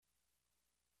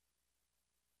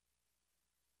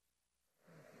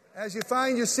As you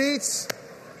find your seats,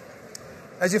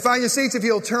 if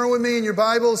you'll turn with me in your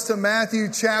Bibles to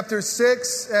Matthew chapter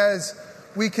 6 as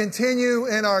we continue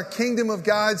in our Kingdom of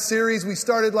God series we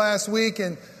started last week,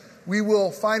 and we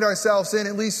will find ourselves in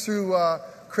at least through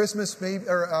Christmas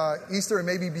or Easter and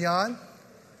maybe beyond.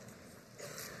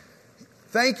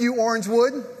 Thank you,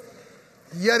 Orangewood.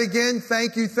 Yet again,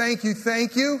 thank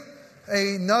you.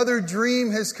 Another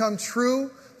dream has come true.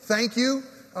 Thank you.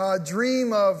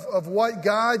 Dream of what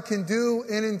God can do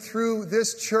in and through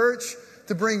this church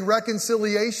to bring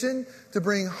reconciliation, to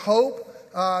bring hope,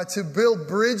 to build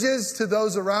bridges to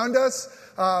those around us.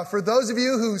 For those of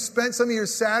you who spent some of your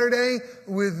Saturday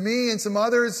with me and some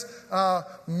others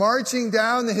marching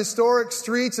down the historic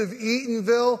streets of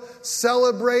Eatonville,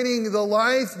 celebrating the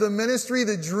life, the ministry,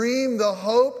 the dream, the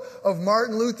hope of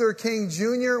Martin Luther King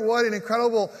Jr., what an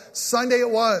incredible Sunday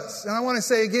it was. And I want to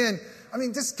say again,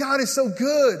 this God is so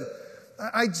good.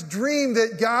 I dreamed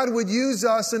that God would use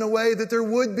us in a way that there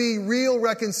would be real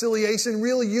reconciliation,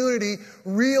 real unity,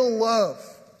 real love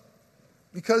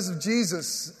because of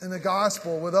Jesus and the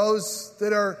gospel with those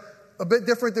that are a bit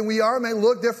different than we are, may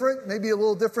look different, maybe a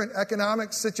little different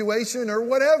economic situation or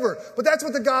whatever. But that's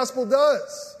what the gospel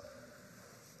does.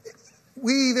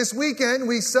 This weekend,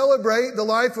 we celebrate the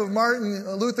life of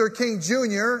Martin Luther King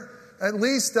Jr., At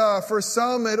least for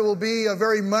some, it will be a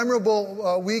very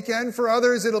memorable weekend. For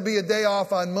others, it'll be a day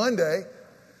off on Monday.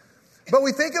 But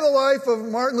we think of the life of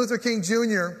Martin Luther King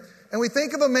Jr., and we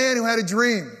think of a man who had a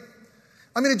dream.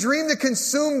 A dream that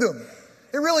consumed him.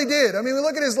 It really did. We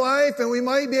look at his life, and we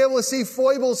might be able to see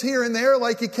foibles here and there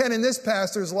like you can in this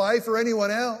pastor's life or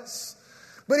anyone else.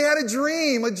 But he had a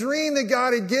dream that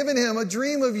God had given him, a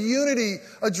dream of unity,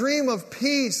 a dream of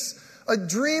peace, a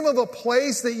dream of a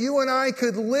place that you and I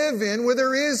could live in where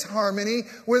there is harmony,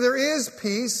 where there is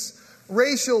peace,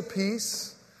 racial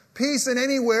peace, peace in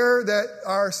anywhere that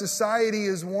our society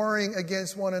is warring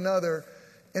against one another.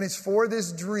 And it's for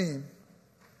this dream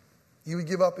he would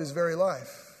give up his very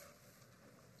life.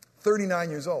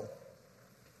 39 years old.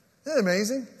 Isn't that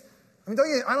amazing?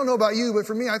 I don't know about you, but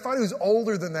for me, I thought he was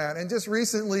older than that. And just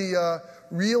recently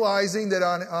realizing that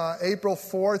on April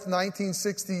 4th,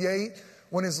 1968,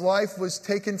 when his life was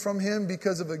taken from him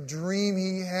because of a dream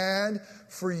he had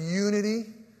for unity,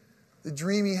 the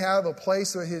dream he had of a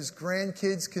place where his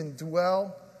grandkids can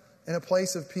dwell in a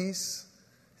place of peace,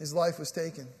 his life was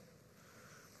taken.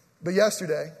 But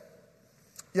yesterday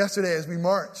as we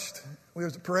marched, there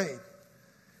was a parade.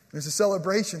 There's a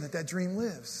celebration that dream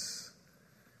lives.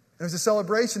 There's a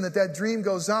celebration that dream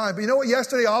goes on. But you know what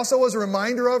yesterday also was a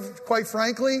reminder of, quite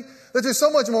frankly? That there's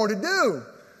so much more to do.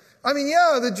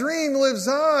 The dream lives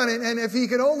on, and if he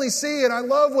could only see it, I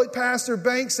love what Pastor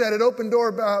Banks said at Open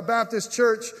Door Baptist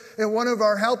Church in one of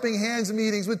our Helping Hands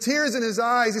meetings with tears in his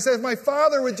eyes. He said, if my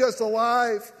father were just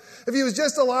alive, if he was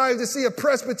just alive to see a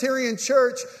Presbyterian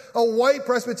church, a white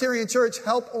Presbyterian church,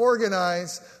 help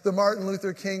organize the Martin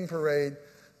Luther King parade.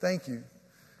 Thank you.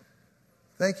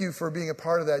 Thank you for being a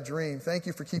part of that dream. Thank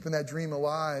you for keeping that dream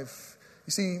alive.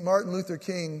 You see, Martin Luther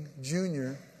King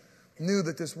Jr. knew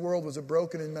that this world was a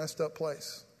broken and messed up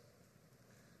place.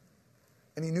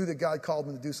 And he knew that God called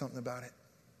him to do something about it.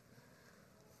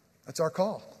 That's our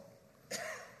call.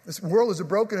 This world is a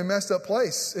broken and messed up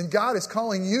place, and God is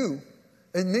calling you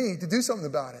and me to do something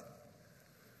about it.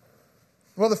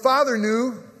 Well, the Father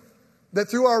knew that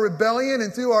through our rebellion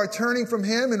and through our turning from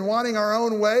Him and wanting our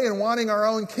own way and wanting our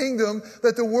own kingdom,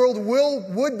 that the world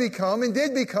would become and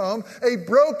did become a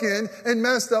broken and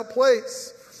messed up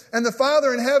place. And the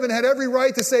Father in heaven had every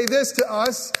right to say this to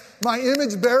us: my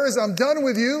image bearers, I'm done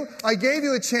with you. I gave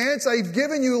you a chance. I've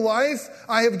given you life.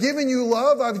 I have given you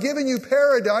love. I've given you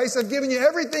paradise. I've given you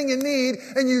everything you need.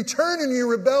 And you turned and you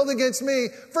rebelled against me.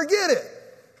 Forget it.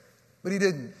 But He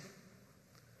didn't.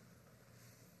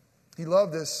 He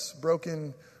loved this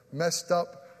broken, messed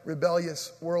up,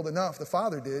 rebellious world enough, the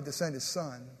Father did, to send His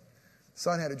Son. The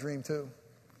Son had a dream too.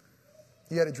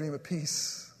 He had a dream of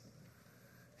peace.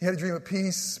 He had a dream of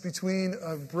peace between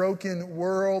a broken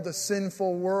world, a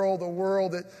sinful world, a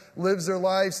world that lives their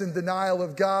lives in denial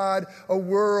of God, a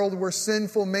world where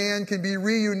sinful man can be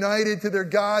reunited to their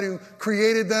God who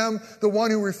created them, the one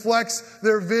who reflects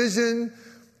their vision.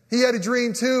 He had a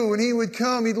dream too, and He would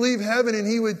come, He'd leave heaven, and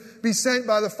He would be sent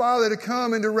by the Father to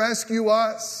come and to rescue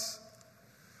us.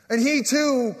 And He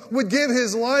too would give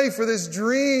His life for this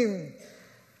dream.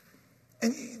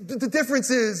 And the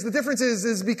difference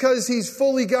is because He's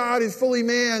fully God and fully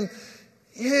man,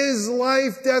 His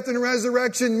life, death, and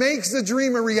resurrection makes the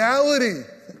dream a reality.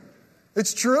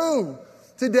 It's true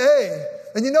today.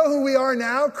 And you know who we are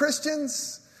now,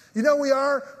 Christians? You know, we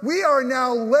are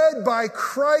now led by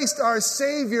Christ our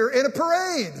Savior in a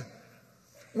parade.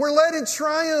 We're led in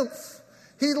triumph.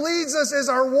 He leads us as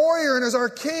our warrior and as our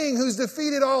king who's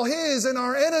defeated all his and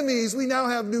our enemies. We now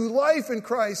have new life in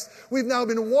Christ. We've now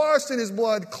been washed in his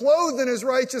blood, clothed in his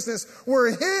righteousness.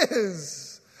 We're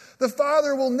his. The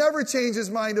Father will never change his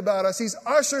mind about us. He's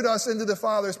ushered us into the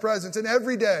Father's presence. And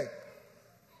every day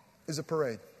is a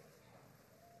parade.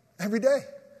 Every day.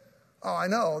 Oh, I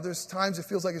know. There's times it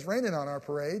feels like it's raining on our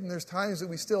parade. And there's times that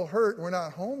we still hurt and we're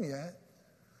not home yet.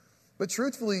 But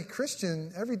truthfully,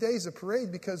 Christian, every day is a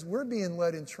parade because we're being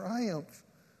led in triumph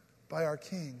by our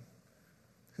King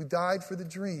who died for the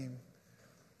dream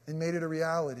and made it a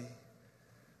reality.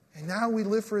 And now we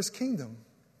live for his kingdom.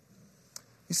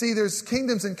 You see, there's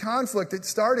kingdoms in conflict. It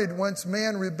started once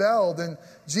man rebelled, and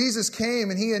Jesus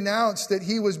came and he announced that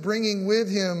he was bringing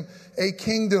with him a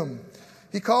kingdom.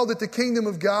 He called it the kingdom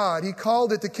of God. He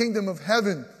called it the kingdom of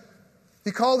heaven.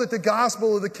 He called it the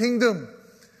gospel of the kingdom.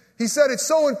 He said it's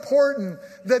so important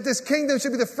that this kingdom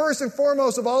should be the first and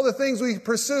foremost of all the things we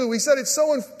pursue. He said it's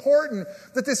so important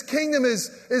that this kingdom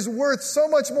is worth so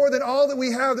much more than all that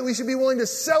we have that we should be willing to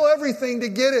sell everything to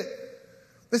get it.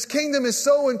 This kingdom is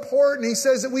so important. He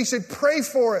says that we should pray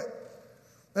for it.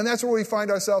 And that's where we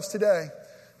find ourselves today.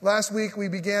 Last week we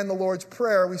began the Lord's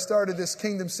Prayer. We started this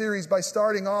kingdom series by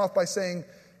starting off by saying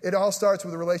it all starts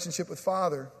with a relationship with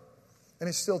Father. And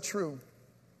it's still true.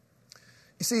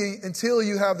 You see, until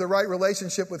you have the right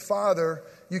relationship with Father,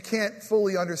 you can't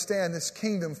fully understand this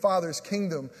kingdom, Father's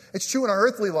kingdom. It's true in our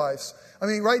earthly lives. I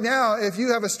mean, right now, if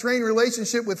you have a strained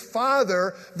relationship with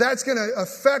Father, that's going to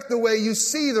affect the way you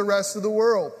see the rest of the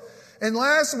world. And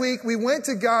last week, we went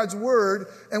to God's Word,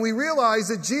 and we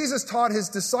realized that Jesus taught his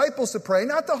disciples to pray,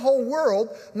 not the whole world,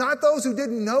 not those who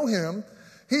didn't know him.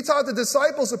 He taught the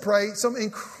disciples to pray some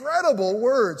incredible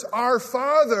words. Our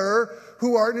Father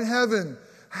who art in heaven,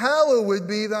 hallowed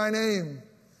be thy name.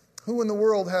 Who in the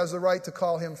world has the right to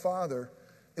call him Father?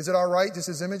 Is it our right just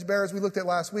as image bearers we looked at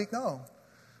last week? No.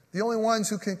 The only ones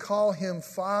who can call him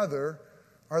Father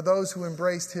are those who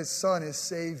embraced his Son as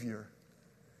Savior.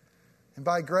 And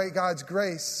by God's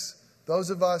grace, those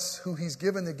of us who he's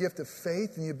given the gift of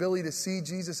faith and the ability to see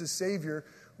Jesus as Savior,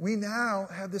 we now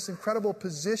have this incredible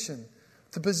position,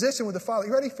 to position with the Father.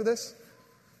 You ready for this?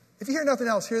 If you hear nothing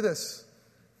else, hear this.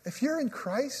 If you're in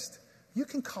Christ, you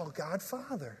can call God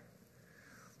Father.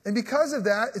 And because of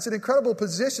that, it's an incredible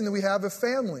position that we have of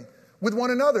family with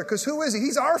one another. Because who is he?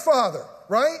 He's our Father,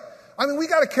 right? I mean, we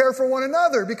got to care for one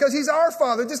another because he's our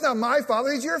Father. Just not my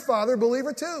Father. He's your Father,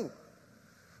 believer too.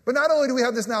 But not only do we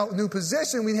have this now new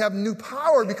position, we have new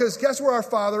power because guess where our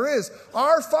Father is?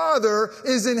 Our Father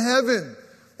is in heaven.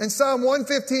 And Psalm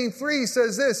 115:3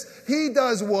 says this, he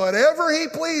does whatever he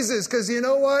pleases because you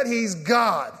know what? He's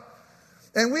God.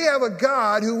 And we have a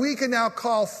God who we can now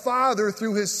call Father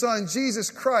through his Son, Jesus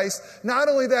Christ. Not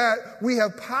only that, we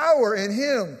have power in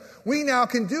him. We now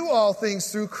can do all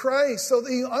things through Christ. So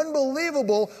the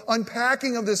unbelievable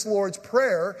unpacking of this Lord's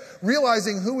Prayer,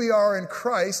 realizing who we are in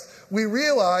Christ, we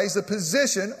realize the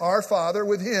position, our Father,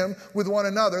 with him, with one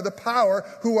another, the power,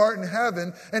 who art in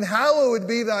heaven, and hallowed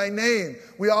be thy name.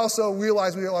 We also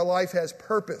realize our life has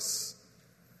purpose.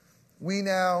 We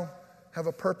now have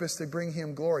a purpose to bring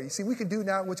him glory. You see, we can do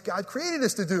now what God created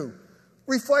us to do.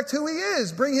 Reflect who he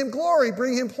is. Bring him glory.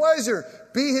 Bring him pleasure.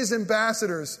 Be his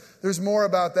ambassadors. There's more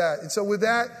about that. And so with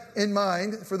that in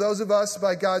mind, for those of us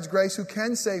by God's grace who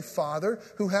can say Father,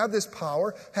 who have this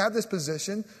power, have this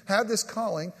position, have this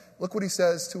calling, look what he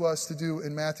says to us to do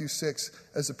in Matthew 6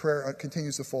 as the prayer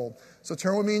continues to fold. So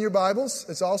turn with me in your Bibles.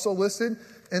 It's also listed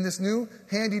in this new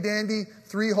handy-dandy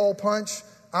 3-hole punch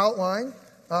outline.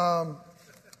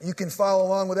 You can follow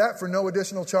along with that for no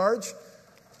additional charge.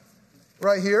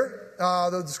 Right here.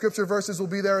 The scripture verses will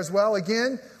be there as well.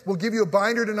 Again, we'll give you a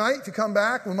binder tonight if you come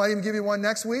back. We might even give you one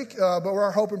next week. But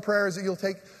our hope and prayer is that you'll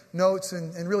take notes.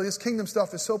 And really, this kingdom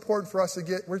stuff is so important for us to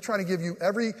get. We're trying to give you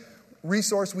every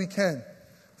resource we can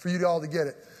for you all to get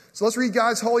it. So let's read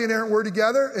God's holy and inerrant word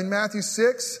together in Matthew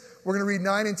 6. We're going to read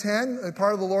 9 and 10,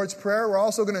 part of the Lord's Prayer. We're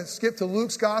also going to skip to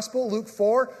Luke's Gospel, Luke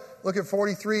 4. Look at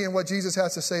 43 and what Jesus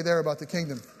has to say there about the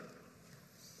kingdom.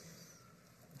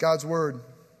 God's word.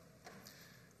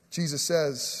 Jesus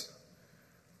says,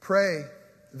 pray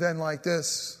then like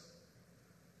this.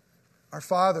 Our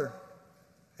Father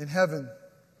in heaven,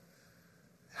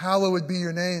 hallowed be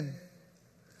your name.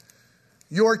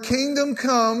 Your kingdom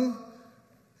come,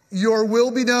 your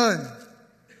will be done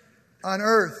on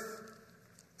earth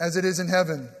as it is in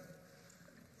heaven.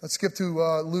 Let's skip to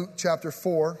Luke chapter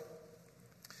 4.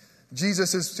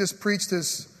 Jesus has just preached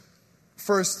his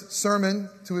first sermon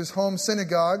to his home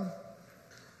synagogue.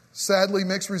 Sadly,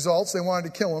 mixed results. They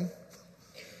wanted to kill him.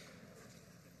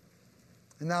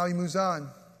 And now he moves on.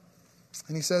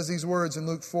 And he says these words in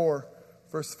Luke 4,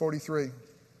 verse 43.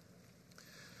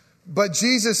 But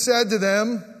Jesus said to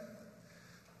them,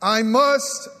 I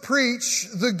must preach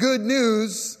the good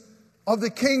news of the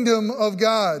kingdom of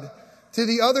God to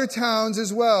the other towns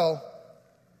as well,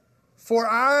 for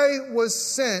I was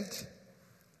sent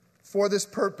for this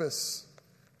purpose.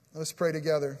 Let us pray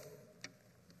together.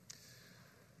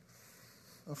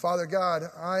 Oh, Father God,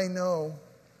 I know,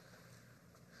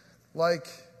 like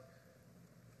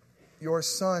your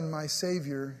Son, my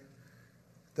Savior,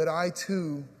 that I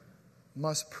too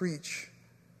must preach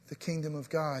the kingdom of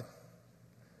God.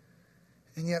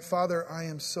 And yet, Father, I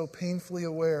am so painfully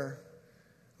aware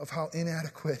of how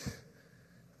inadequate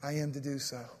I am to do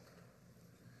so.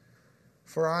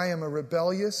 For I am a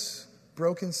rebellious,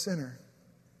 broken sinner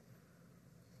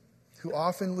who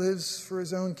often lives for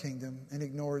his own kingdom and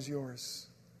ignores yours.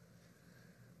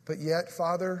 But yet,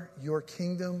 Father, your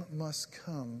kingdom must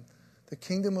come, the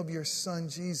kingdom of your Son,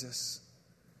 Jesus.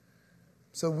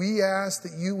 So we ask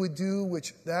that you would do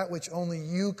that which only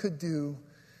you could do,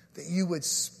 that you would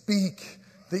speak,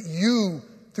 that you,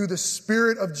 through the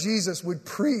Spirit of Jesus, would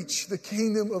preach the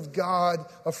kingdom of God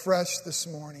afresh this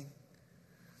morning.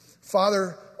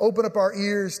 Father, open up our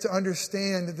ears to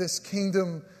understand this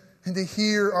kingdom and to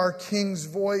hear our King's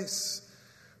voice.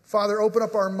 Father, open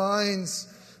up our minds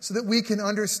so that we can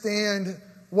understand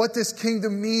what this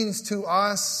kingdom means to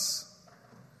us.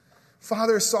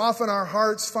 Father, soften our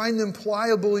hearts, find them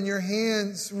pliable in your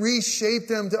hands, reshape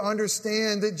them to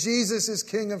understand that Jesus is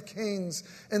King of Kings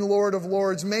and Lord of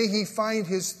Lords. May he find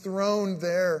his throne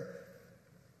there.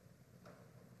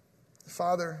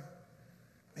 Father,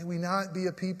 may we not be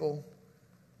a people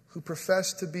who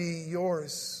profess to be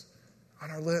yours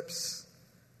on our lips,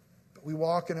 but we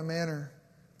walk in a manner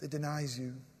that denies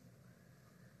you.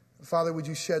 Father, would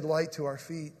you shed light to our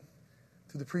feet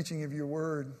through the preaching of your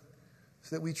word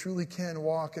so that we truly can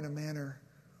walk in a manner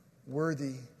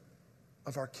worthy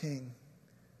of our King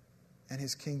and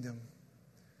his kingdom.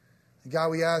 And God,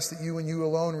 we ask that you and you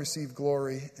alone receive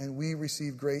glory and we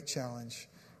receive great challenge.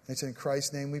 And it's in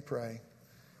Christ's name we pray.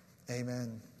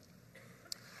 Amen.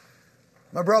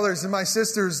 My brothers and my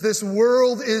sisters, this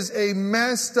world is a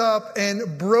messed up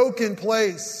and broken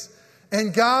place.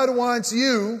 And God wants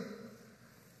you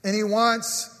and he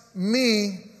wants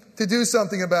me to do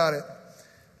something about it.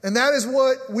 And that is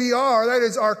what we are. That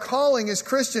is our calling as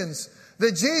Christians.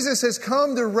 That Jesus has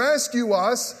come to rescue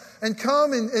us and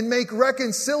come and make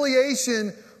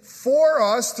reconciliation for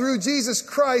us through Jesus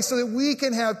Christ so that we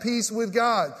can have peace with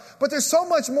God. But there's so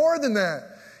much more than that.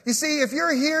 You see, if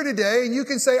you're here today and you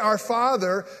can say, our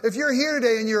Father, if you're here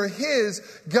today and you're his,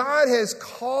 God has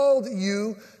called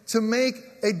you to make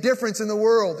a difference in the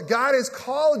world. God has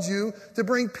called you to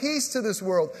bring peace to this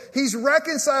world. He's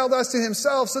reconciled us to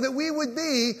himself so that we would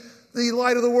be the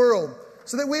light of the world.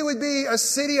 So that we would be a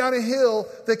city on a hill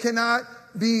that cannot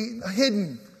be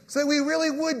hidden. So that we really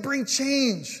would bring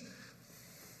change.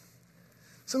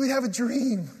 So we'd have a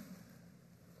dream.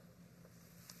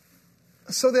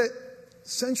 So that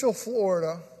Central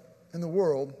Florida and the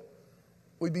world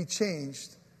would be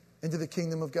changed into the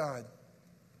kingdom of God.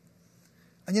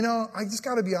 And you know, I just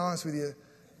got to be honest with you.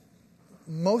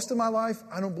 Most of my life,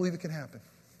 I don't believe it can happen.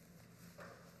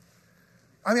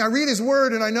 I mean, I read his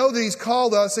word and I know that he's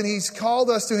called us and he's called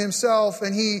us to himself.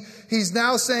 And he's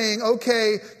now saying,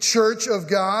 okay, church of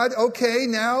God. Okay,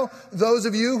 now those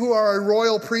of you who are a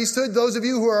royal priesthood, those of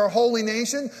you who are a holy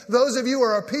nation, those of you who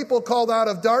are a people called out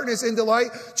of darkness into light,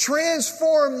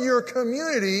 transform your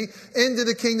community into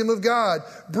the kingdom of God.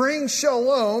 Bring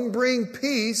shalom, bring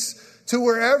peace to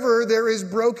wherever there is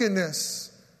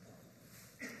brokenness.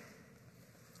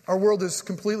 Our world is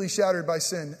completely shattered by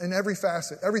sin in every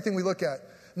facet, everything we look at.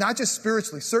 Not just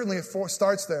spiritually, certainly it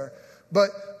starts there, but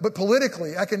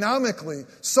politically, economically,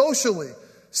 socially.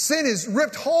 Sin has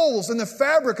ripped holes in the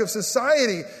fabric of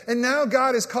society, and now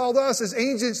God has called us as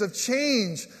agents of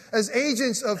change, as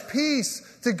agents of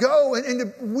peace, to go and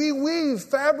to weave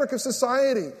fabric of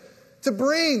society, to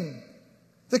bring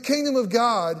the kingdom of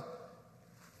God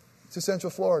to Central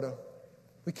Florida.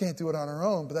 We can't do it on our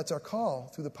own, but that's our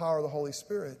call through the power of the Holy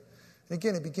Spirit. And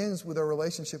again, it begins with our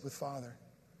relationship with Father.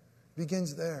 It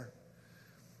begins there.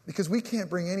 Because we can't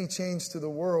bring any change to the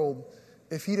world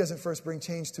if he doesn't first bring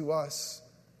change to us.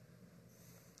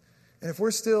 And if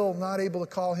we're still not able to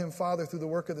call him Father through the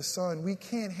work of the Son, we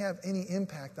can't have any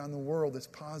impact on the world that's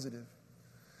positive.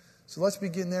 So let's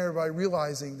begin there by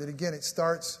realizing that, again, it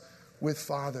starts with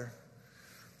Father.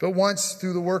 But once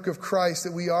through the work of Christ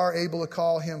that we are able to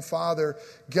call him Father,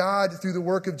 God through the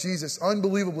work of Jesus,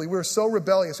 unbelievably, we were so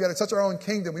rebellious. We had such our own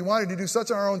kingdom. We wanted to do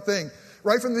such our own thing.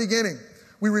 Right from the beginning,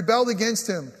 we rebelled against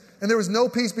him, and there was no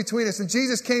peace between us. And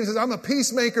Jesus came and says, I'm a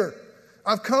peacemaker.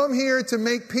 I've come here to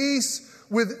make peace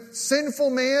with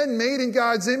sinful man made in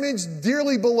God's image,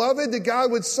 dearly beloved, that God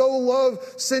would so love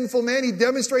sinful man. He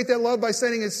demonstrated that love by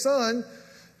sending his son.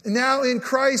 And now in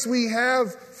Christ we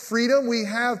have freedom, we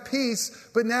have peace,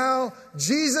 but now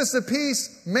Jesus, the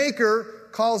peacemaker,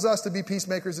 calls us to be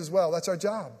peacemakers as well. That's our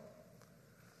job.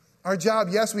 Our job,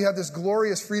 yes, we have this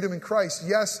glorious freedom in Christ.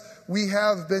 Yes, we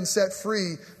have been set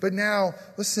free, but now,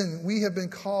 listen, we have been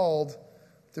called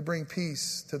to bring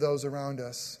peace to those around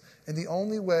us. And the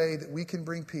only way that we can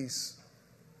bring peace,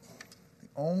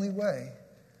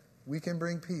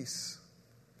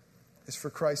 is for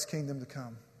Christ's kingdom to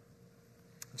come.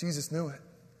 Jesus knew it.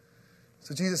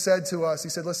 So Jesus said to us, he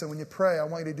said, listen, when you pray, I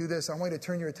want you to do this. I want you to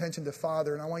turn your attention to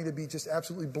Father, and I want you to be just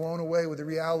absolutely blown away with the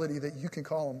reality that you can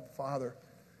call him Father.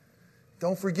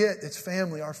 Don't forget, it's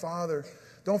family, our Father.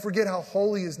 Don't forget how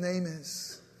holy his name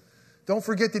is. Don't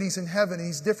forget that he's in heaven, and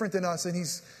he's different than us, and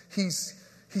he's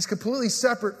completely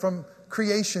separate from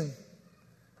creation.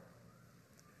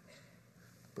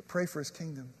 But pray for his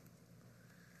kingdom.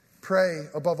 Pray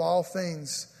above all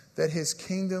things that his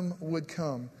kingdom would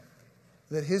come,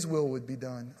 that his will would be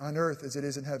done on earth as it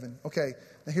is in heaven. Okay,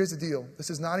 now here's the deal. This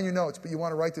is not in your notes, but you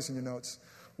want to write this in your notes.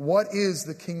 What is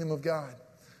the kingdom of God?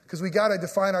 Because we got to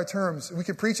define our terms. We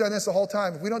can preach on this the whole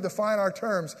time. If we don't define our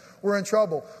terms, we're in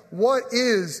trouble. What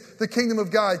is the kingdom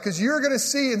of God? Because you're going to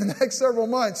see in the next several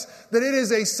months that it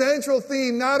is a central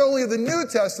theme, not only of the New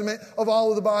Testament, of all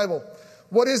of the Bible.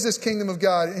 What is this kingdom of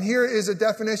God? And here is a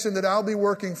definition that I'll be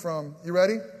working from. You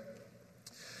ready?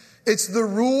 It's the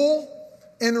rule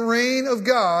and reign of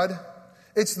God.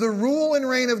 It's the rule and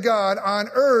reign of God on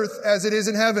earth as it is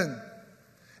in heaven.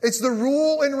 It's the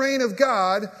rule and reign of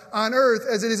God on earth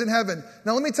as it is in heaven.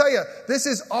 Now let me tell you, this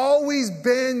has always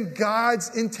been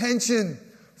God's intention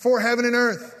for heaven and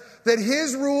earth. That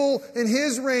his rule and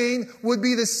his reign would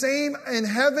be the same in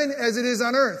heaven as it is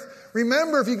on earth.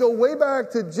 Remember, if you go way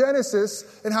back to Genesis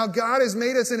and how God has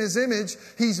made us in his image,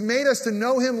 he's made us to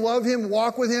know him, love him,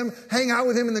 walk with him, hang out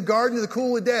with him in the garden in the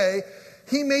cool of the day.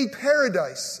 He made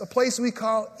paradise, a place we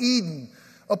call Eden,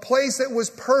 a place that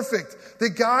was perfect, that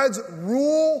God's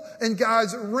rule and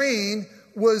God's reign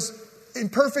was in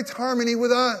perfect harmony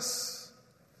with us.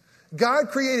 God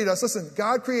created us, listen,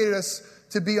 God created us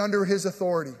to be under his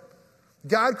authority.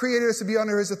 God created us to be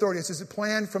under his authority. It's his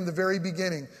plan from the very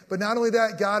beginning. But not only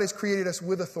that, God has created us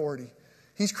with authority.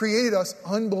 He's created us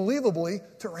unbelievably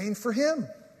to reign for him.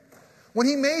 When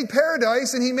he made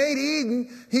paradise and he made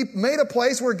Eden, he made a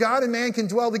place where God and man can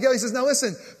dwell together. He says, now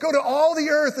listen, go to all the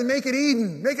earth and make it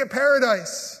Eden. Make it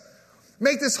paradise.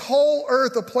 Make this whole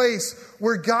earth a place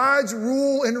where God's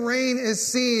rule and reign is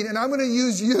seen. And I'm going to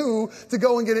use you to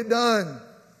go and get it done.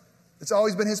 It's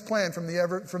always been his plan from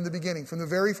the beginning. From the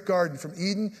very garden, from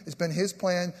Eden, it's been his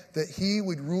plan that he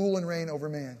would rule and reign over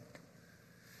man.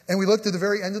 And we looked at the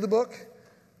very end of the book,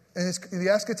 and it's the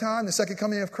eschaton, the second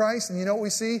coming of Christ, and you know what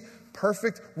we see?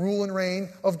 Perfect rule and reign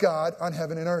of God on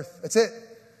heaven and earth. That's it.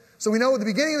 So we know at the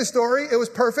beginning of the story, it was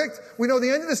perfect. We know the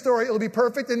end of the story, it'll be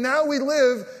perfect. And now we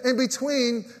live in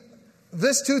between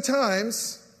this two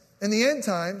times and the end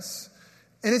times,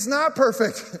 and it's not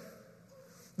perfect.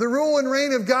 The rule and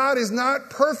reign of God is not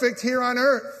perfect here on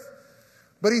earth.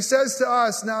 But he says to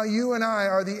us, now you and I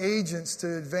are the agents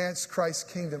to advance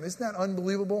Christ's kingdom. Isn't that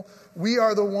unbelievable? We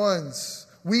are the ones.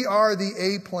 We are the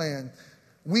A plan.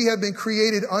 We have been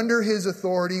created under his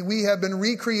authority. We have been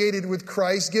recreated with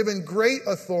Christ, given great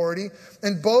authority,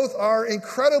 and both are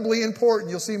incredibly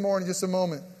important. You'll see more in just a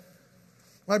moment.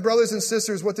 My brothers and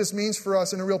sisters, what this means for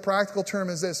us in a real practical term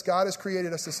is this. God has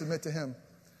created us to submit to him.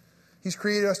 He's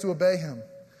created us to obey him.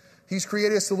 He's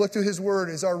created us to look to his word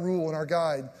as our rule and our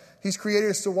guide. He's created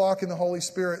us to walk in the Holy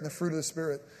Spirit and the fruit of the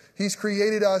Spirit. He's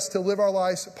created us to live our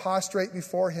lives prostrate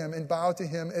before him and bow to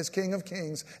him as King of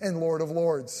Kings and Lord of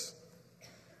Lords.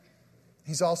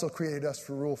 He's also created us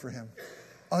for rule for him.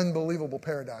 Unbelievable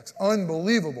paradox.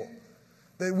 Unbelievable.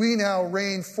 That we now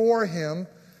reign for him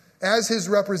as his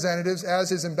representatives, as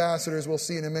his ambassadors, we'll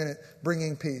see in a minute,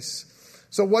 bringing peace.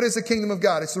 So what is the kingdom of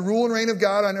God? It's the rule and reign of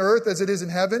God on earth as it is in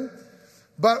heaven.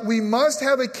 But we must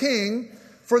have a king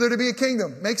for there to be a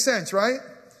kingdom. Makes sense, right?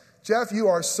 Jeff, you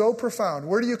are so profound.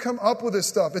 Where do you come up with this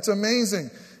stuff? It's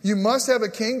amazing. You must have a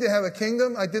king to have a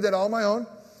kingdom. I did that all on my own.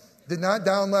 Did not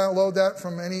download that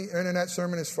from any internet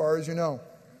sermon as far as you know.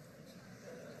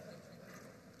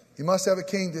 You must have a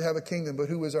king to have a kingdom, but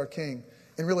who is our king?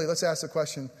 And really, let's ask the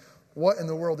question, what in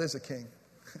the world is a king?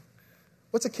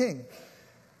 What's a king?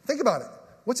 Think about it.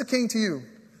 What's a king to you?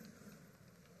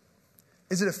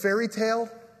 Is it a fairy tale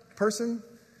person?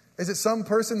 Is it some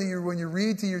person that when you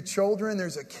read to your children,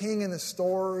 there's a king in the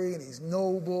story and he's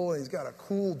noble and he's got a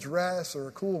cool dress or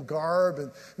a cool garb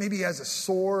and maybe he has a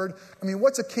sword? I mean,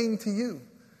 what's a king to you?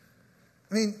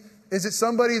 I mean, is it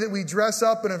somebody that we dress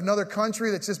up in another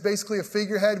country that's just basically a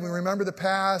figurehead? We remember the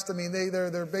past. I mean,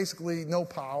 they're basically no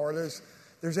power.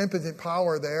 There's impotent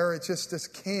power there. It's just this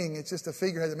king. It's just a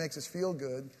figurehead that makes us feel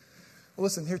good. Well,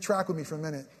 listen, here, track with me for a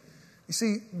minute. You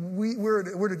see, we're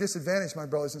at a disadvantage, my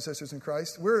brothers and sisters in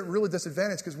Christ. We're at a really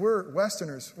disadvantage because we're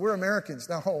Westerners. We're Americans.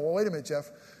 Now, wait a minute, Jeff.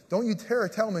 Don't you dare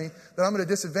tell me that I'm at a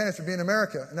disadvantage for being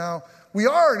America. Now, we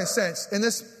are, in a sense, in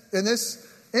this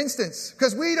instance,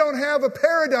 because we don't have a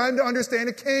paradigm to understand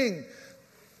a king.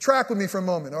 Track with me for a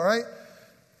moment, all right?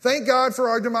 Thank God for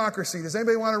our democracy. Does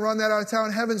anybody want to run that out of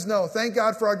town? Heavens no. Thank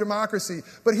God for our democracy.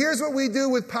 But here's what we do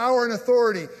with power and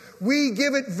authority. We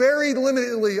give it very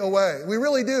limitedly away. We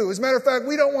really do. As a matter of fact,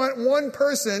 we don't want one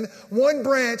person, one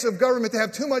branch of government to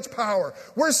have too much power.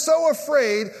 We're so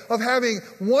afraid of having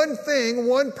one thing,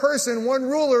 one person, one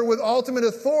ruler with ultimate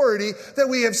authority that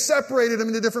we have separated them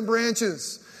into different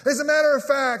branches. As a matter of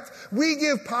fact, we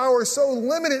give power so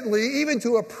limitedly, even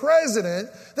to a president,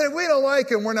 that if we don't like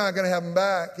him, we're not going to have him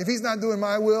back. If he's not doing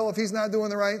my will, if he's not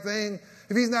doing the right thing,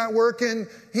 if he's not working,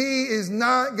 he is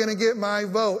not going to get my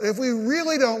vote. If we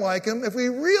really don't like him, if we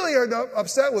really are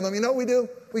upset with him, you know what we do?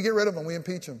 We get rid of him. We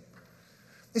impeach him.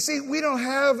 You see, we don't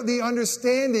have the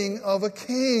understanding of a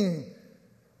king.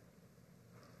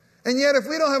 And yet, if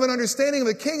we don't have an understanding of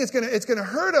a king, it's going to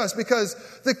hurt us because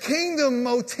the kingdom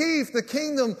motif, the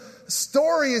kingdom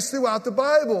story is throughout the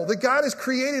Bible. That God has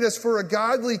created us for a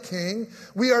godly king.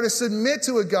 We are to submit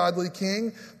to a godly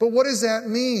king. But what does that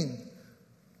mean?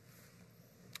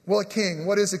 Well, a king,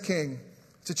 what is a king?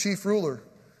 It's a chief ruler.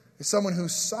 It's someone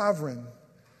who's sovereign.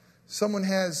 Someone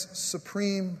has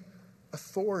supreme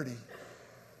authority.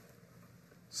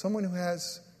 Someone who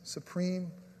has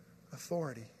supreme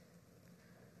authority.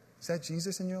 Is that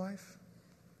Jesus in your life?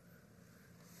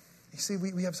 You see,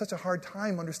 we have such a hard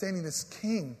time understanding this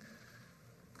king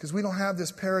because we don't have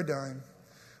this paradigm.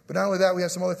 But not only that, we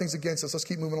have some other things against us. Let's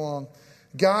keep moving along.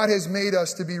 God has made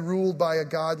us to be ruled by a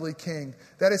godly king.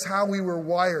 That is how we were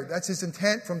wired. That's his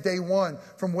intent from day one,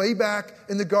 from way back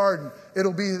in the garden.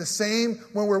 It'll be the same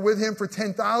when we're with him for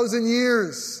 10,000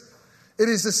 years. It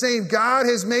is the same. God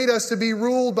has made us to be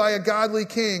ruled by a godly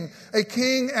king, a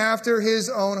king after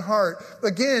his own heart.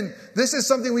 Again, this is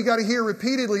something we got to hear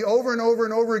repeatedly over and over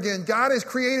and over again. God has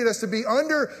created us to be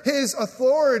under his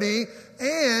authority,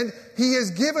 and he has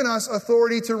given us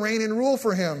authority to reign and rule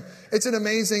for him. It's an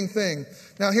amazing thing.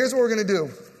 Now, here's what we're going to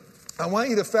do. I want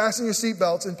you to fasten your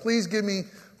seatbelts, and please give me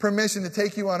permission to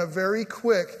take you on a very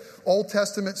quick Old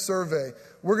Testament survey.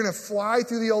 We're going to fly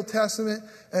through the Old Testament,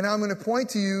 and I'm going to point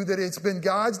to you that it's been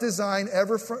God's design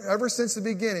ever since the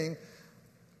beginning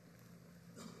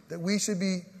that we should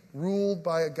be ruled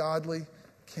by a godly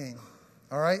king.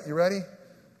 All right, you ready?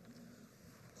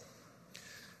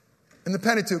 In the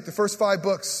Pentateuch, the first 5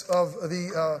 books of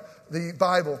the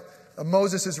Bible,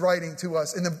 Moses is writing to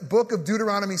us. In the book of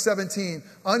Deuteronomy 17,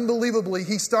 unbelievably,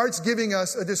 he starts giving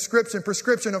us a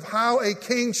prescription of how a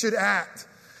king should act.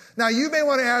 Now, you may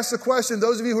want to ask the question,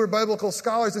 those of you who are biblical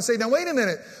scholars, and say, now, wait a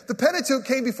minute. The Pentateuch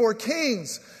came before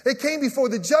kings. It came before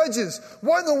the judges.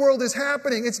 What in the world is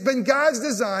happening? It's been God's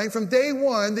design from day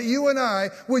one that you and I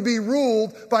would be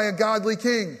ruled by a godly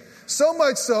king. So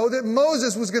much so that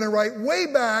Moses was going to write way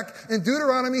back in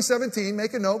Deuteronomy 17,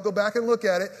 make a note, go back and look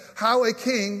at it, how a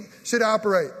king should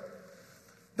operate.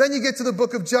 Then you get to the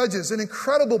book of Judges, an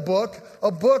incredible book,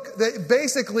 a book that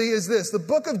basically is this. The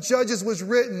book of Judges was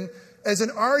written as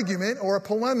an argument or a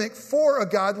polemic for a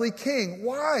godly king.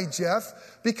 Why,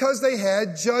 Jeff? Because they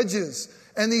had judges.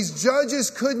 And these judges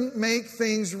couldn't make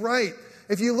things right.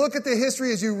 If you look at the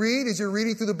history as you're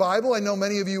reading through the Bible, I know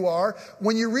many of you are,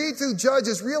 when you read through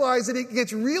Judges, realize that it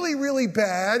gets really, really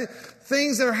bad.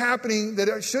 Things that are happening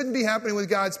that shouldn't be happening with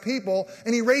God's people.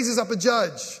 And he raises up a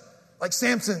judge, like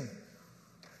Samson.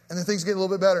 And then things get a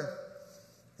little bit better.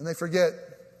 And they forget.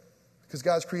 Because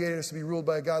God's created us to be ruled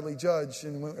by a godly judge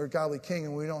or godly king,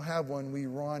 and when we don't have one, we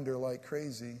wander like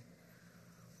crazy.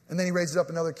 And then he raises up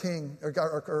another king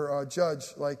or judge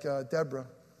like Deborah.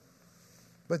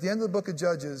 But at the end of the book of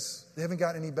Judges, they haven't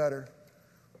gotten any better.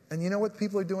 And you know what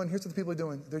people are doing? Here's what the people are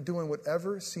doing. They're doing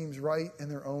whatever seems right in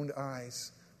their own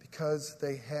eyes because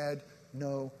they had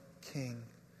no king.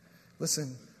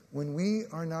 Listen, when we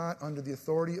are not under the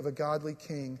authority of a godly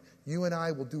king, you and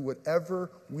I will do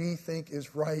whatever we think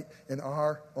is right in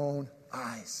our own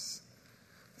eyes.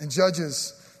 In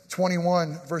Judges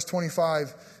 21, verse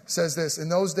 25 says this, "In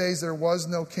those days there was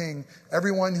no king,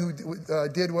 everyone who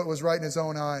did what was right in his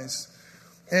own eyes."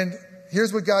 And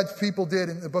here's what God's people did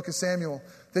in the book of Samuel.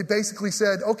 They basically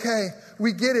said, okay,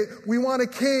 we get it. We want a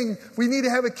king. We need to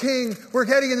have a king. We're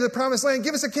heading into the promised land.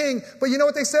 Give us a king. But you know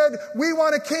what they said? We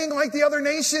want a king like the other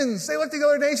nations. They looked at the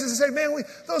other nations and said, man,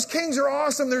 those kings are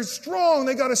awesome. They're strong.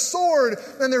 They got a sword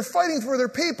and they're fighting for their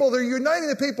people. They're uniting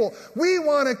the people. We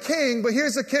want a king, but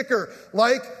here's the kicker,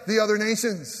 like the other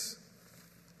nations.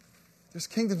 There's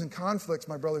kingdoms and conflicts,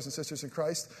 my brothers and sisters in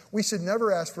Christ. We should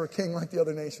never ask for a king like the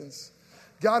other nations.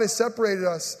 God has separated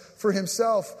us for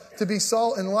himself to be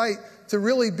salt and light, to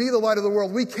really be the light of the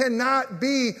world. We cannot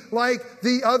be like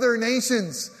the other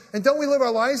nations. And don't we live our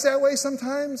lives that way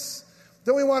sometimes?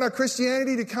 Don't we want our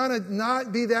Christianity to kind of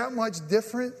not be that much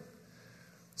different?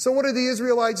 So what did the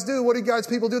Israelites do? What did God's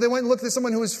people do? They went and looked at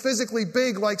someone who was physically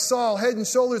big like Saul, head and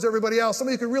shoulders everybody else,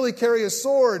 somebody who could really carry a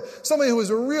sword, somebody who was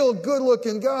a real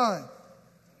good-looking guy.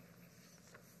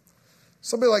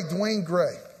 Somebody like Dwayne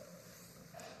Gray.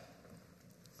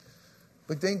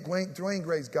 But Dwayne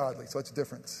Gray's godly, so it's a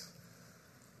difference.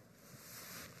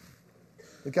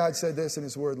 But God said this in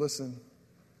his word, listen,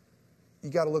 you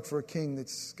got to look for a king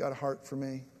that's got a heart for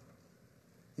me.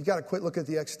 You got to quit looking at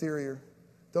the exterior.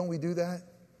 Don't we do that?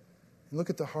 And look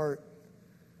at the heart.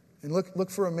 And look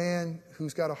for a man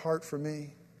who's got a heart for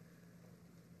me.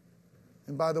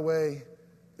 And by the way,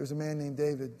 there's a man named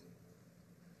David.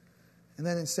 And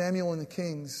then in Samuel and the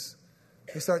Kings,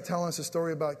 they start telling us a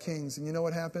story about kings. And you know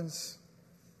what happens?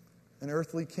 An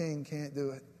earthly king can't do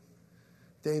it.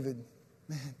 David,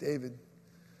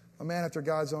 a man after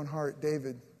God's own heart.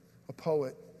 David, a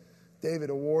poet.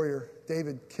 David, a warrior.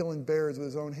 David, killing bears with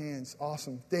his own hands.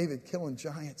 Awesome. David, killing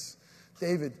giants.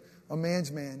 David, a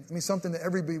man's man. I mean, something that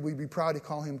everybody would be proud to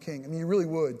call him king. I mean, you really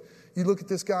would. You look at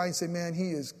this guy and say, man, he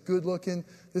is good looking.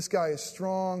 This guy is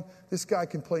strong. This guy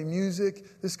can play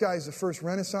music. This guy is the first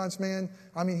Renaissance man.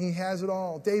 I mean, he has it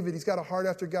all. David, he's got a heart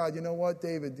after God. You know what?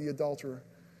 David, the adulterer.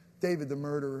 David, the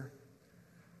murderer.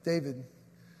 David.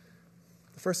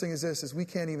 The first thing is this, is we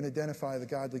can't even identify the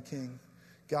godly king.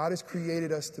 God has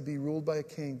created us to be ruled by a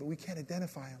king, but we can't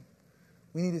identify him.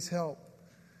 We need his help.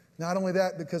 Not only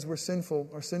that, because we're sinful,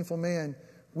 or sinful man,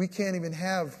 we can't even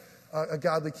have a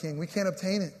godly king. We can't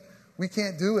obtain it. We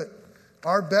can't do it.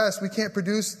 Our best, we can't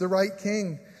produce the right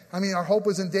king. I mean, our hope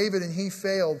was in David and he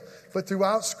failed. But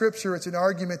throughout Scripture, it's an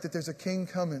argument that there's a king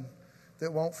coming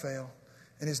that won't fail.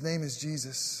 And his name is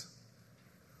Jesus.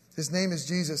 His name is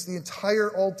Jesus. The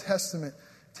entire Old Testament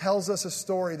tells us a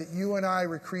story that you and I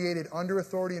were created under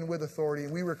authority and with authority.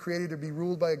 And we were created to be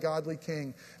ruled by a godly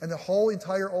king. And the whole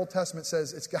entire Old Testament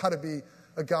says it's got to be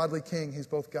a godly king. He's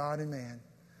both God and man.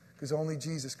 Because only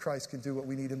Jesus Christ can do what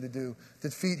we need him to do. To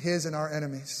defeat his and our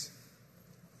enemies.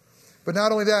 But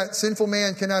not only that, sinful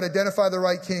man cannot identify the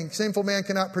right king. Sinful man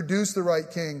cannot produce the right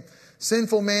king.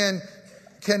 Sinful man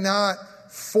cannot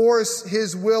force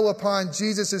his will upon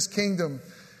Jesus' kingdom.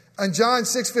 In John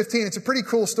 6:15, it's a pretty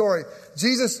cool story.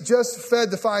 Jesus just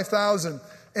fed the 5,000,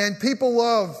 and people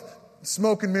love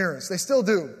smoke and mirrors. They still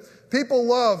do. People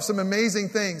love some amazing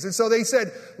things. And so they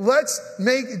said, let's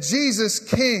make Jesus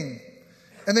king.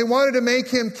 And they wanted to make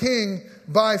him king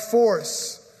by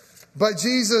force. But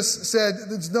Jesus said,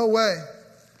 there's no way.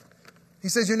 He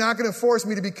says, you're not going to force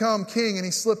me to become king. And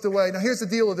he slipped away. Now here's the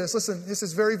deal with this. Listen, this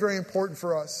is very, very important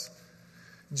for us.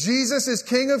 Jesus is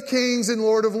King of Kings and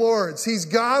Lord of Lords. He's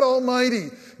God Almighty.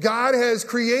 God has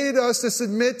created us to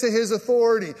submit to his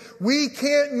authority. We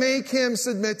can't make him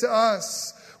submit to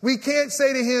us. We can't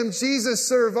say to him, Jesus,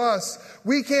 serve us.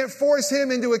 We can't force him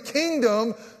into a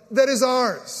kingdom that is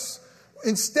ours.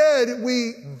 Instead,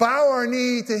 we bow our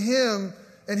knee to him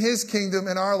and his kingdom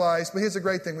in our lives. But here's the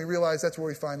great thing. We realize that's where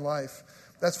we find life.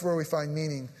 That's where we find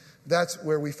meaning. That's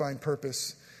where we find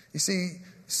purpose. You see,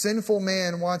 sinful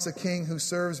man wants a king who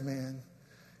serves man.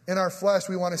 In our flesh,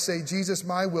 we want to say, Jesus,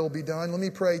 my will be done. Let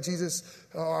me pray, Jesus,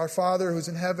 our Father who's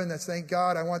in heaven, that's thank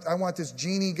God. I want this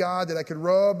genie God that I could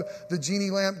rub the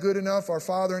genie lamp good enough. Our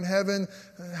Father in heaven,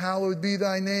 hallowed be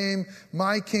thy name.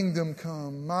 My kingdom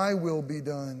come. My will be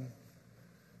done.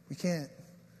 We can't.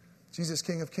 Jesus,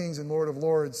 King of Kings and Lord of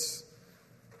Lords.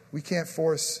 We can't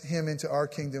force him into our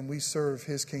kingdom. We serve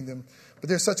his kingdom. But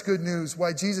there's such good news.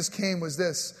 Why Jesus came was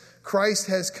this. Christ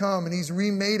has come and he's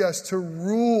remade us to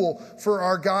rule for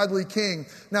our godly king.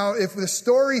 Now, if the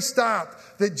story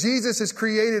stopped that Jesus has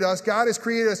created us, God has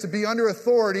created us to be under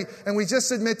authority, and we just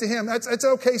submit to him, that's an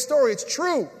okay story. It's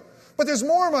true. But there's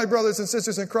more, my brothers and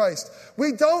sisters in Christ.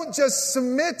 We don't just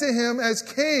submit to him as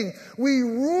king. We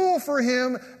rule for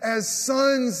him as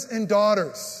sons and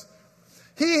daughters.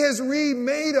 He has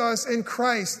remade us in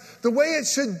Christ the way it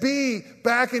should be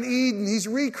back in Eden. He's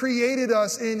recreated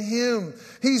us in Him.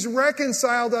 He's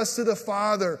reconciled us to the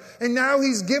Father. And now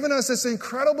He's given us this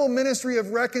incredible ministry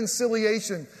of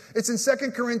reconciliation. It's in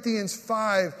 2 Corinthians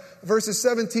 5, verses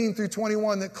 17 through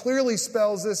 21 that clearly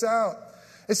spells this out.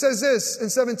 It says this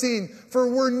in 17, "For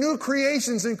we're new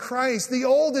creations in Christ. The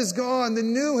old is gone, the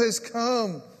new has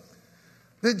come."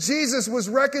 That Jesus was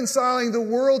reconciling the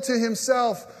world to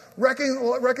Himself,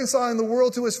 reconciling the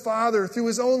world to His Father through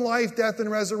His own life, death, and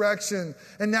resurrection.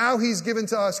 And now He's given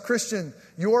to us, Christian,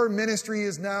 your ministry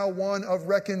is now one of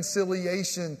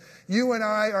reconciliation. You and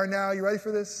I are now, you ready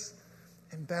for this?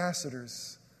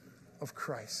 Ambassadors of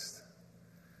Christ.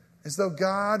 As though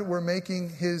God were making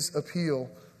His appeal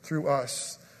through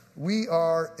us. We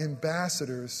are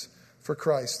ambassadors for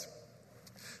Christ.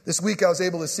 This week I was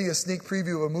able to see a sneak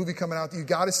preview of a movie coming out that you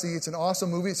got to see. It's an awesome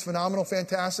movie. It's phenomenal,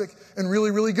 fantastic, and really,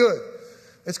 really good.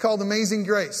 It's called Amazing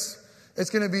Grace.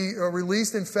 It's going to be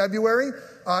released in February.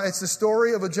 It's the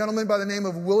story of a gentleman by the name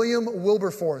of William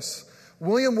Wilberforce.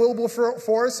 William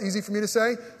Wilberforce, easy for me to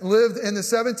say, lived in the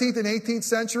 17th and 18th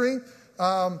century.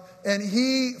 And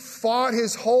he fought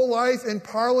his whole life in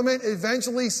Parliament,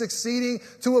 eventually succeeding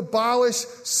to abolish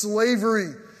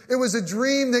slavery. It was a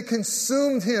dream that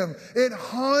consumed him. It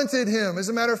haunted him. As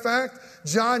a matter of fact,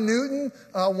 John Newton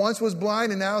once was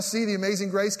blind and now see, the Amazing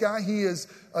Grace guy. He is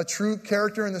a true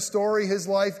character in the story. His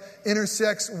life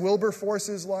intersects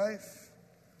Wilberforce's life.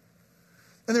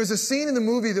 And there's a scene in the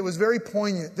movie that was very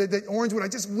poignant, that Orangewood, I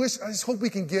just hope we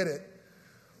can get it.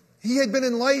 He had been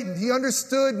enlightened. He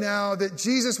understood now that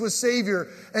Jesus was Savior.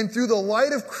 And through the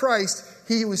light of Christ,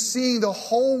 he was seeing the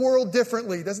whole world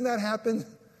differently. Doesn't that happen?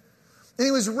 And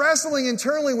he was wrestling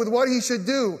internally with what he should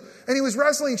do. And he was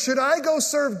wrestling, should I go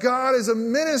serve God as a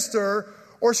minister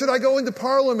or should I go into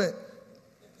Parliament?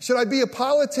 Should I be a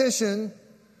politician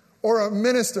or a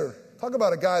minister? Talk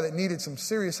about a guy that needed some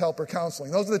serious help or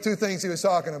counseling. Those are the two things he was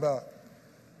talking about.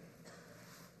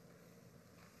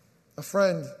 A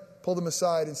friend pulled him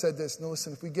aside and said this, no,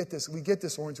 listen, if we get this,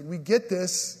 Orange, we get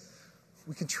this,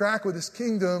 we can track with this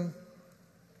kingdom.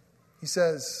 He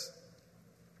says,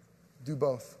 do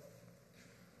both.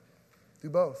 Do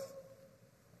both.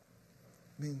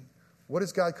 I mean, what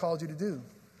has God called you to do?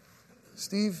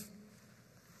 Steve,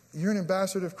 you're an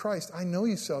ambassador of Christ. I know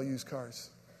you sell used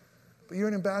cars, but you're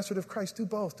an ambassador of Christ. Do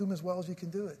both. Do them as well as you can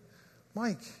do it.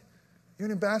 Mike, you're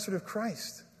an ambassador of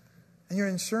Christ, and you're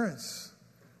insurance.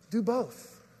 Do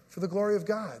both for the glory of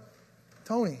God.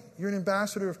 Tony, you're an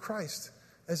ambassador of Christ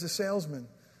as a salesman.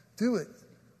 Do it.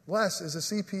 Les, as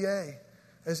a CPA,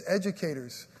 as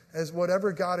educators, as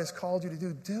whatever God has called you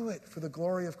to do it for the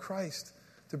glory of Christ,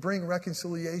 to bring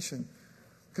reconciliation.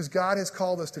 Because God has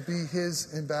called us to be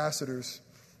His ambassadors,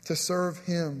 to serve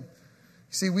Him.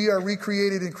 See, we are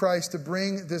recreated in Christ to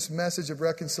bring this message of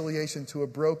reconciliation to a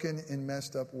broken and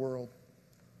messed up world.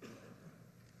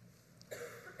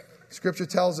 Scripture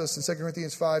tells us in 2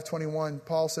 Corinthians 5:21,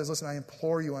 Paul says, listen, I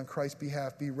implore you on Christ's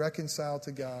behalf, be reconciled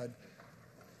to God.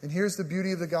 And here's the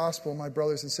beauty of the gospel, my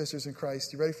brothers and sisters in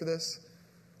Christ. You ready for this?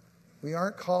 We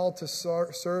aren't called to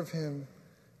serve Him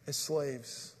as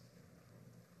slaves.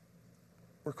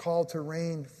 We're called to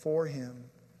reign for Him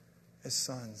as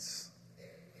sons.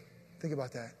 Think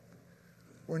about that.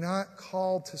 We're not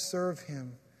called to serve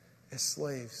Him as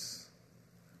slaves.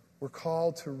 We're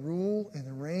called to rule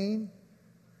and reign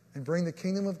and bring the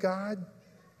kingdom of God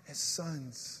as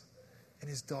sons and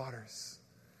His daughters.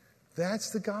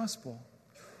 That's the gospel.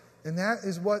 And that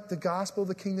is what the gospel of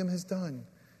the kingdom has done.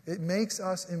 It makes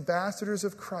us ambassadors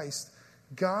of Christ.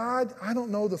 God, I don't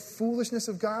know the foolishness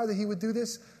of God that He would do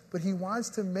this, but He wants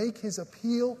to make His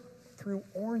appeal through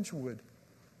Orangewood,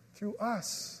 through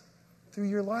us, through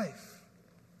your life.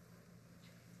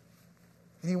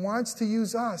 And He wants to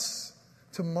use us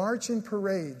to march in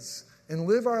parades and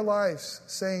live our lives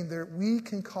saying that we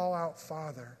can call out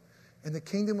Father, and the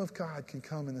kingdom of God can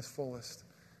come in its fullest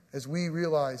as we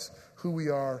realize who we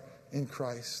are in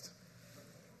Christ.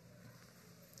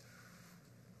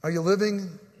 Are you living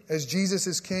as Jesus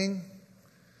is King?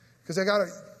 Because I got to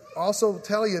also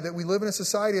tell you that we live in a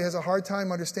society that has a hard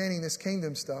time understanding this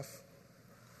kingdom stuff.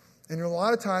 And a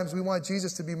lot of times we want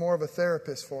Jesus to be more of a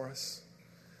therapist for us.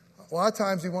 A lot of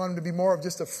times we want Him to be more of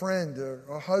just a friend or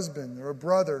a husband or a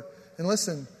brother. And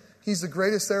listen, He's the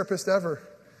greatest therapist ever.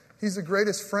 He's the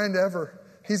greatest friend ever.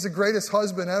 He's the greatest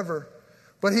husband ever.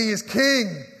 But He is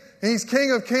King. And He's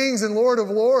King of kings and Lord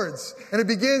of lords. And it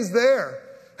begins there.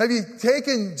 Have you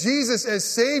taken Jesus as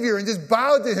Savior and just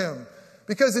bowed to Him?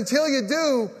 Because until you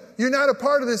do, you're not a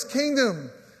part of this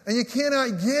kingdom. And you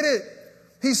cannot get it.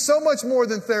 He's so much more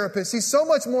than therapist. He's so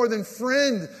much more than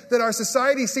friend that our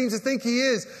society seems to think he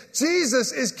is.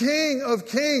 Jesus is King of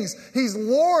kings. He's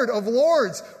Lord of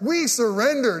lords. We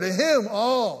surrender to him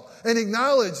all and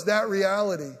acknowledge that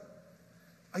reality.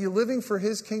 Are you living for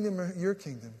his kingdom or your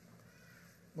kingdom?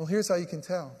 Well, here's how you can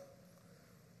tell.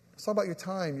 It's all about your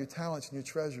time, your talents, and your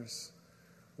treasures.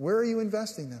 Where are you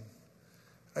investing them?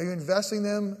 Are you investing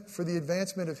them for the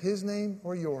advancement of his name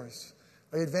or yours?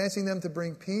 Are you advancing them to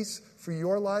bring peace for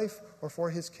your life or for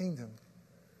his kingdom?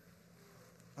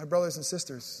 My brothers and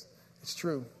sisters, it's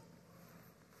true.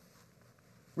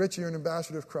 Rich, you're an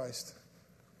ambassador of Christ.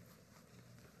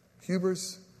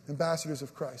 Huber's ambassadors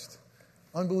of Christ.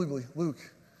 Unbelievably, Luke,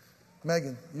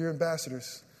 Megan, you're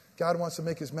ambassadors. God wants to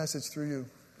make his message through you.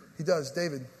 He does.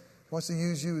 David wants to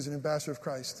use you as an ambassador of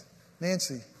Christ.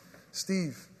 Nancy,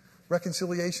 Steve,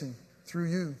 reconciliation through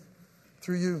you,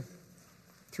 through you,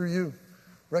 through you.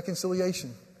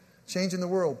 Reconciliation, changing the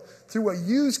world through a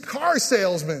used car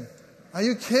salesman. Are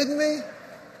you kidding me?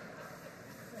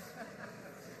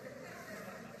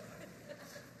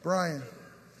 Brian,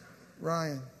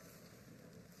 Ryan,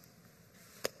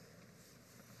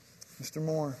 Mr.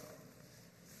 Moore,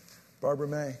 Barbara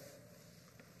May.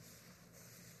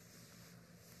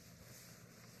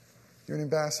 You're an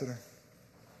ambassador.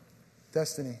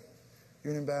 Destiny,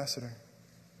 you're an ambassador.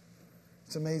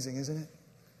 It's amazing, isn't it?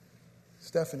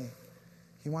 Stephanie,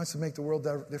 he wants to make the world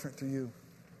different through you.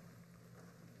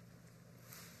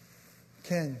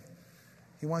 Ken,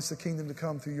 he wants the kingdom to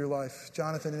come through your life.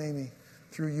 Jonathan and Amy,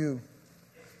 through you,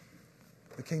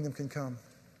 the kingdom can come.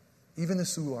 Even the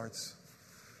Soulards.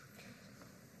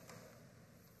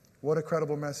 What a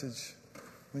credible message.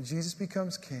 When Jesus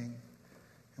becomes king,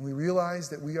 and we realize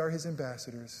that we are his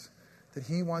ambassadors, that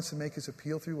he wants to make his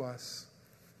appeal through us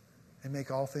and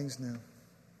make all things new.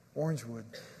 Orangewood.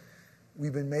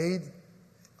 We've been made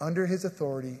under his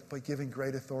authority, but given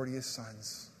great authority as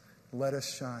sons. Let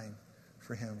us shine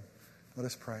for him. Let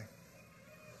us pray.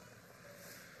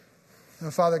 Now,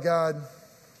 Father God,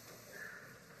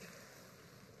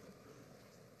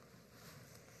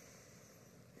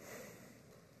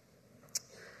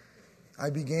 I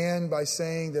began by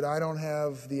saying that I don't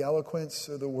have the eloquence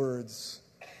or the words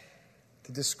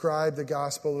to describe the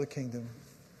gospel of the kingdom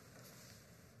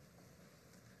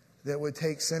that would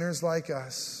take sinners like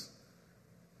us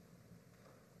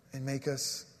and make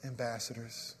us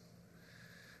ambassadors.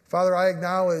 Father, I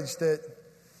acknowledge that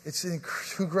it's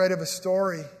too great of a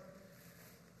story.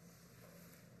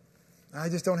 I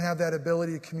just don't have that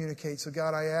ability to communicate. So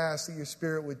God, I ask that your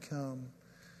Spirit would come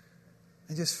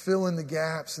and just fill in the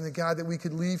gaps. And that God, that we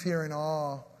could leave here in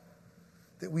awe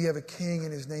that we have a King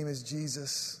and his name is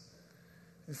Jesus.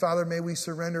 And Father, may we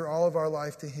surrender all of our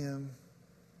life to him.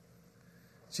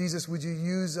 Jesus, would you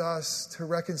use us to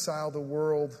reconcile the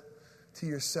world to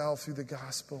yourself through the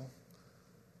gospel?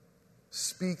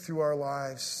 Speak through our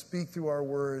lives. Speak through our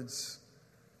words.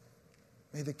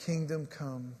 May the kingdom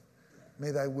come.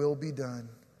 May thy will be done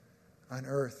on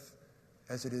earth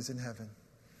as it is in heaven.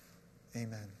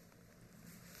 Amen.